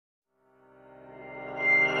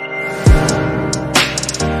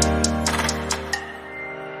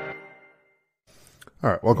All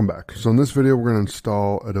right, welcome back. So in this video, we're going to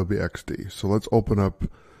install Adobe XD. So let's open up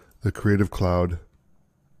the Creative Cloud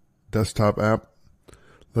desktop app.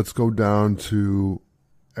 Let's go down to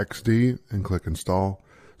XD and click install.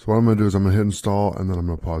 So what I'm going to do is I'm going to hit install and then I'm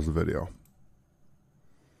going to pause the video.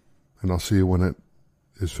 And I'll see you when it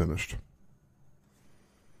is finished.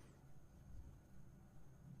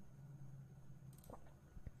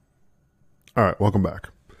 All right, welcome back.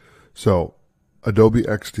 So Adobe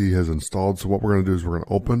XD has installed. So what we're going to do is we're going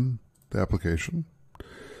to open the application.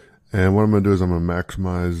 And what I'm going to do is I'm going to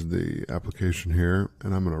maximize the application here.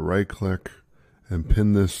 And I'm going to right click and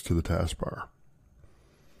pin this to the taskbar.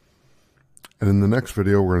 And in the next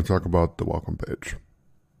video, we're going to talk about the welcome page.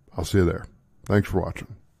 I'll see you there. Thanks for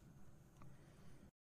watching.